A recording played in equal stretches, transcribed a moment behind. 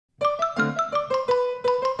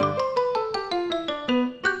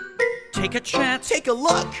take a chance. Take a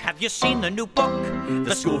look. Have you seen the new book?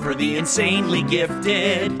 The School for the Insanely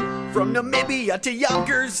Gifted. From Namibia to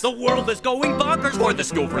Yonkers, The world is going bonkers for the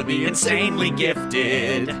School for the Insanely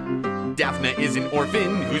Gifted. Daphne is an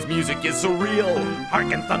orphan whose music is so real.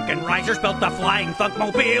 Harkin' Thunkin' Risers built the flying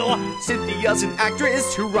Thunkmobile. Cynthia's an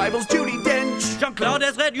actress who rivals Judi Dench. Jean-Claude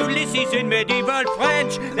has read Ulysses in medieval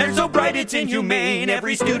French. They're so bright it's inhumane.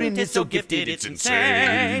 Every student is so gifted it's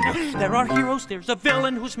insane. There are heroes, there's a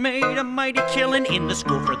villain who's made a mighty killing in the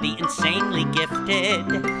School for the Insanely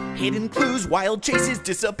Gifted. Hidden clues, wild chases,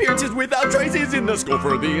 disappearances without traces in the School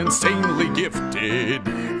for the Insanely Gifted.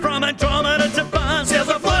 From Andromeda to Bond, sails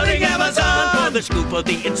a floating Amazon for the School for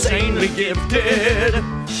the Insanely Gifted.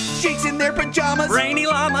 Sheiks in their pajamas, Brainy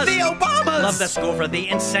llamas, the Obamas. love the School for the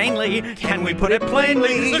Insanely. Can we put it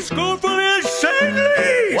plainly? The School for the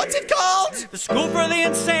Insanely. What's it called? The School for the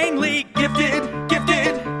Insanely Gifted,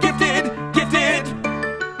 gifted, gifted, gifted.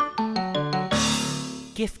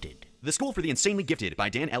 Gifted. The School for the Insanely Gifted by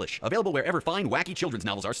Dan Elish. Available wherever fine, wacky children's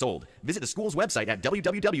novels are sold. Visit the school's website at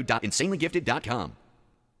www.insanelygifted.com.